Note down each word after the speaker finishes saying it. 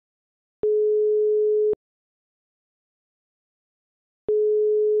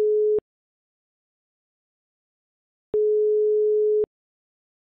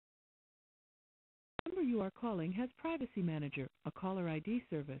are calling has Privacy Manager, a caller ID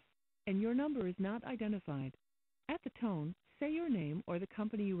service, and your number is not identified. At the tone, say your name or the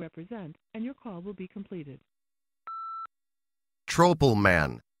company you represent, and your call will be completed.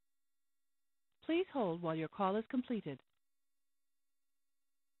 Tropelman. Please hold while your call is completed.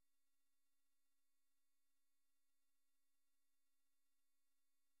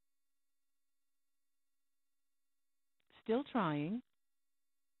 Still trying.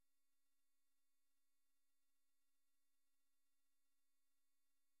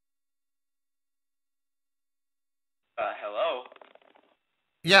 Hello?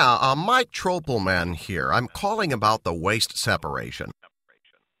 Yeah, Mike Tropelman here. I'm calling about the waste separation.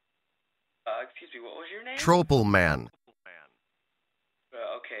 Excuse me, what was your name? Tropelman.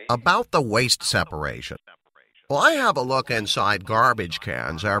 Okay. About the waste separation. Well, I have a look inside garbage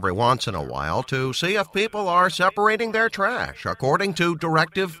cans every once in a while to see if people are separating their trash according to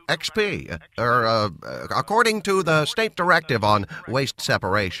Directive XP, or according to the state directive on waste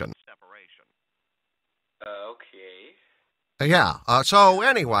separation. Okay. Yeah, so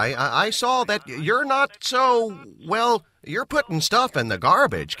anyway, I saw that you're not so, well, you're putting stuff in the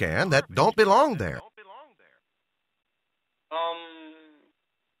garbage can that don't belong there.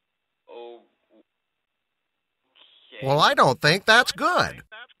 Okay. Well, I don't think that's good.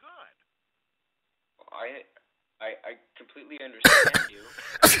 I completely understand you.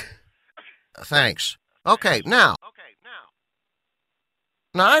 Thanks. Okay, now,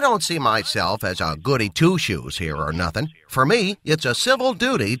 I don't see myself as a goody two-shoes here or nothing. For me, it's a civil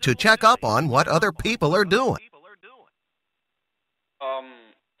duty to check up on what other people are doing.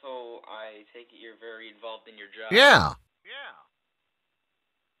 So I take it you're very involved in your job? Yeah.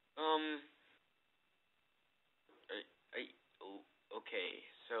 Okay,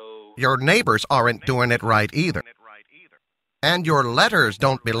 so... Your neighbors aren't doing it right either. And your letters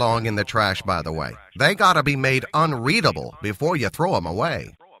don't belong in the trash, by the way. They gotta be made unreadable before you throw them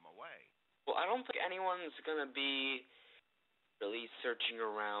away. Well, I don't think anyone's gonna be really searching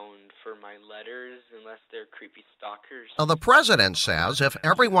around for my letters unless they're creepy stalkers. Now, the president says if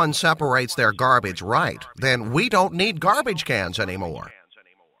everyone separates their garbage right, then we don't need garbage cans anymore.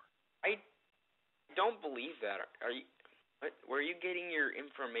 I don't believe that. Where are you getting your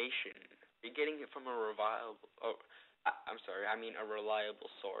information? Are you getting it from a reliable... Oh, I'm sorry, I mean a reliable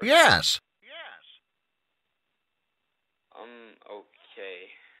source. Yes. Okay.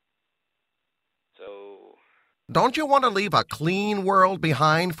 So... Don't you want to leave a clean world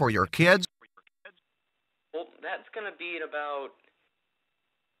behind for your kids? Well, that's gonna be in about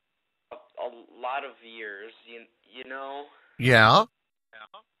a lot of years, you know? Yeah?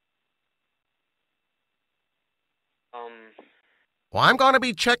 Well, I'm going to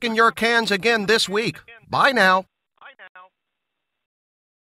be checking your cans again this week. Bye now.